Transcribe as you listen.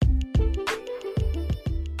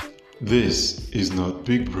This is not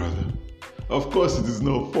Big Brother. Of course, it is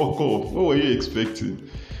not. Fuck off. What were you expecting?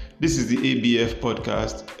 This is the ABF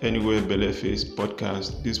Podcast, Anywhere Belleface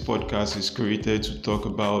Podcast. This podcast is created to talk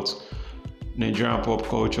about Nigerian pop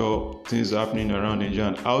culture, things happening around Nigeria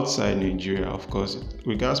and outside Nigeria. Of course,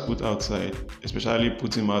 we guys put outside, especially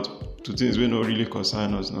putting out to things we don't really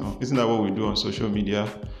concern us now. Isn't that what we do on social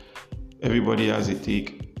media? Everybody has a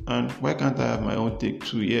take. And why can't I have my own take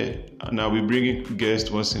too? Yeah. And I'll be bringing guests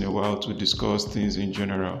once in a while to discuss things in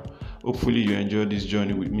general. Hopefully you enjoy this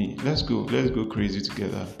journey with me. Let's go crazy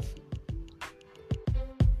together.